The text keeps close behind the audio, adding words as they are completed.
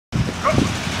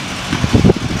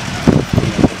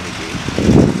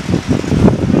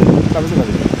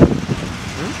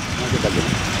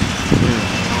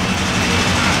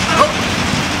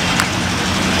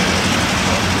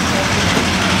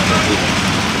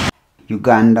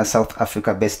Uganda South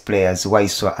Africa-based players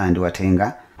Waiswa and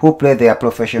Watenga, who play their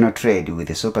professional trade with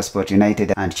the SuperSport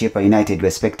United and Chippa United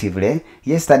respectively,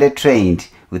 yesterday trained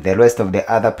with the rest of the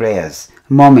other players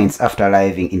moments after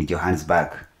arriving in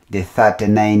Johannesburg. The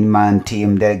 39-man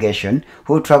team delegation,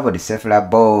 who traveled safely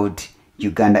aboard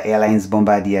Uganda Airlines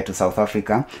Bombardier to South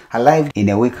Africa, arrived in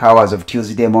the wee hours of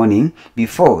Tuesday morning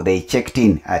before they checked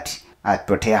in at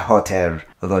Protea Hotel,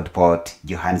 Roadport,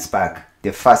 Johannesburg.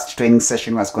 The first training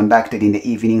session was conducted in the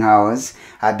evening hours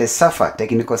at the SAFA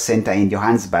Technical Center in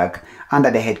Johannesburg under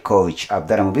the head coach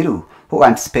Abdallah Mubiru, who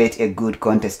anticipates a good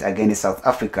contest against South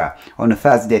Africa on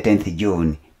Thursday 10th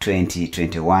June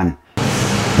 2021.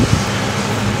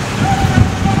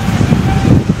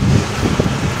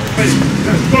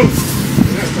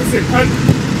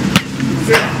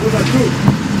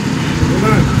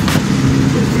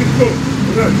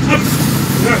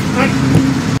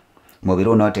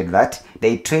 Mubiru noted that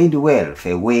they trained well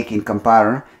for a week in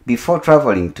Kampala before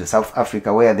traveling to South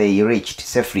Africa, where they reached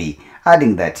safely,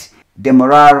 adding that the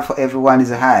morale for everyone is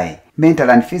high,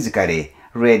 mentally and physically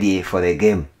ready for the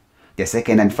game. The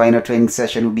second and final training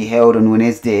session will be held on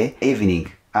Wednesday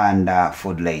evening under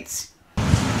floodlights.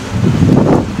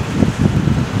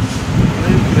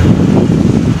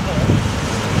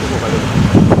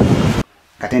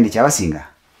 Katendi Chawasinga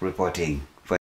reporting.